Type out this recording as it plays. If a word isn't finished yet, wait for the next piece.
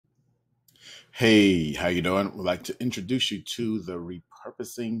Hey, how you doing? We'd like to introduce you to the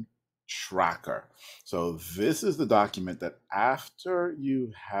Repurposing Tracker. So this is the document that after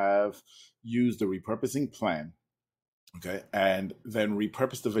you have used the repurposing plan, okay, and then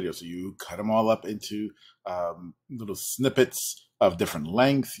repurpose the video. So you cut them all up into little snippets of different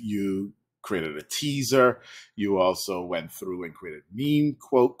length. You created a teaser. You also went through and created meme,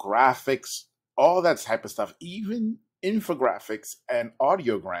 quote, graphics, all that type of stuff, even infographics and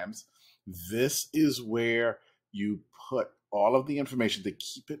audiograms. This is where you put all of the information to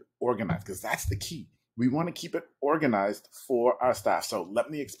keep it organized, because that's the key. We want to keep it organized for our staff. So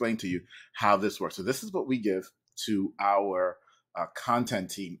let me explain to you how this works. So this is what we give to our content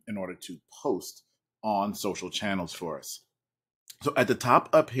team in order to post on social channels for us. So at the top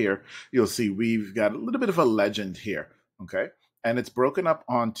up here, you'll see we've got a little bit of a legend here, okay? And it's broken up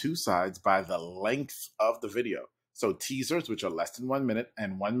on two sides by the length of the video. So teasers, which are less than 1 minute,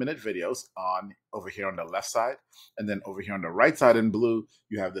 and 1 minute videos on over here on the left side. And then over here on the right side in blue,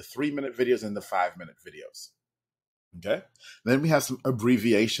 you have the 3-minute videos and the 5-minute videos. Okay. Then we have some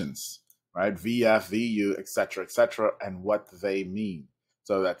abbreviations, right? VF, VU, etc., and what they mean.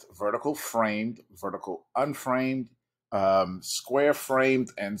 So that's vertical framed, vertical unframed, square framed,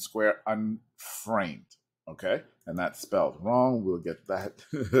 and square unframed. Okay. And that's spelled wrong. We'll get that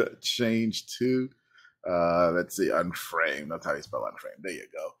changed to, let's see, unframed. That's how you spell unframed. There you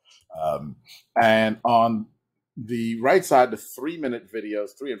go. And on the right side, the 3-minute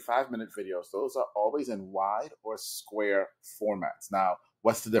videos, 3 and 5-minute videos, those are always in wide or square formats. Now,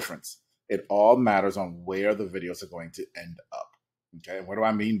 what's the difference? It all matters on where the videos are going to end up. Okay, and what do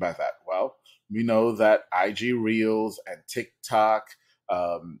I mean by that? Well, we know that IG Reels and TikTok,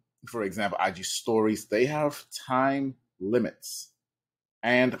 for example, IG Stories, they have time limits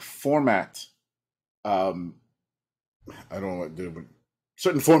and format. I don't know what to do, but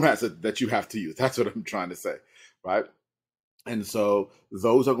certain formats that you have to use. That's what I'm trying to say, right? And so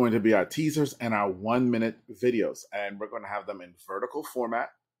those are going to be our teasers and our 1-minute videos, and we're going to have them in vertical format,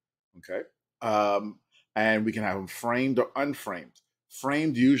 okay? And we can have them framed or unframed.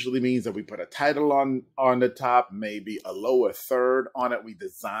 Framed usually means that we put a title on the top, maybe a lower third on it. We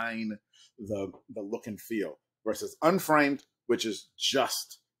design the look and feel. Versus unframed, which is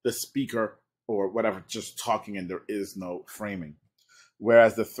just the speaker or whatever, just talking, and there is no framing.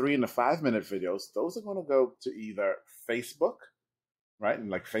 Whereas the 3 and the 5-minute videos, those are going to go to either Facebook, right? And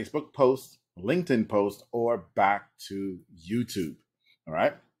like Facebook posts, LinkedIn posts, or back to YouTube. All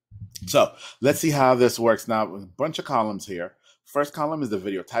right. So let's see how this works now with a bunch of columns here. First column is the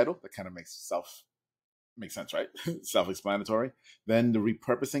video title. That kind of makes sense, right? Self-explanatory. Then the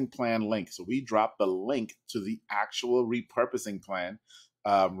repurposing plan link. So we drop the link to the actual repurposing plan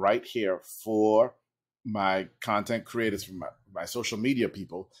right here for my content creators, for my social media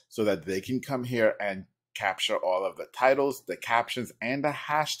people, so that they can come here and capture all of the titles, the captions, and the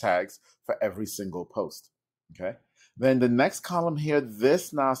hashtags for every single post. Okay. Then the next column here,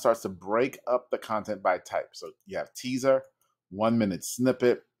 this now starts to break up the content by type. So you have teaser, 1-minute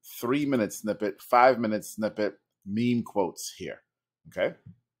snippet, 3-minute snippet, 5-minute snippet, meme quotes here. Okay.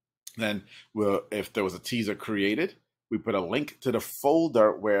 Then if there was a teaser created, we put a link to the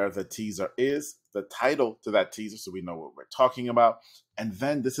folder where the teaser is, the title to that teaser, so we know what we're talking about. And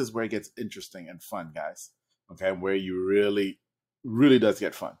then this is where it gets interesting and fun, guys. Okay, where you really does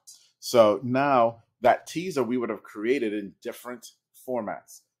get fun. So now that teaser we would have created in different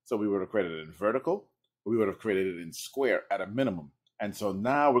formats. So we would have created it in vertical, we would have created it in square at a minimum. And so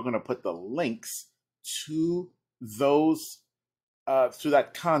now we're going to put the links to those, to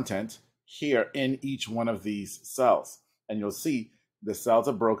that content here in each one of these cells. And you'll see the cells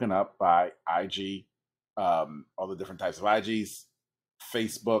are broken up by IG, all the different types of IGs,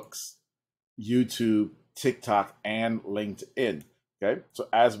 Facebooks, YouTube, TikTok, and LinkedIn. Okay, so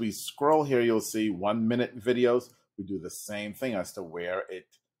as we scroll here, you'll see 1-minute videos. We do the same thing as to where it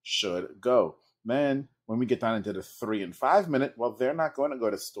should go. Then when we get down into the 3 and 5-minute, well, they're not going to go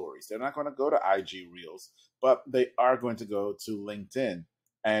to stories. They're not going to go to IG Reels, but they are going to go to LinkedIn.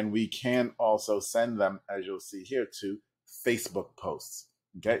 And we can also send them, as you'll see here, to Facebook posts.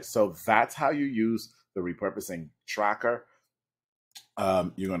 Okay, so that's how you use the repurposing tracker.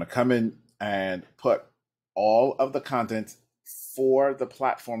 You're going to come in and put all of the content for the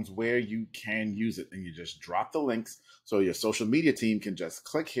platforms where you can use it, and you just drop the links so your social media team can just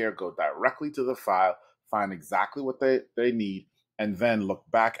click here, go directly to the file, find exactly what they need, and then look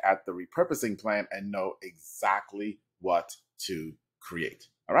back at the repurposing plan and know exactly what to create.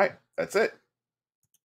 All right, that's it.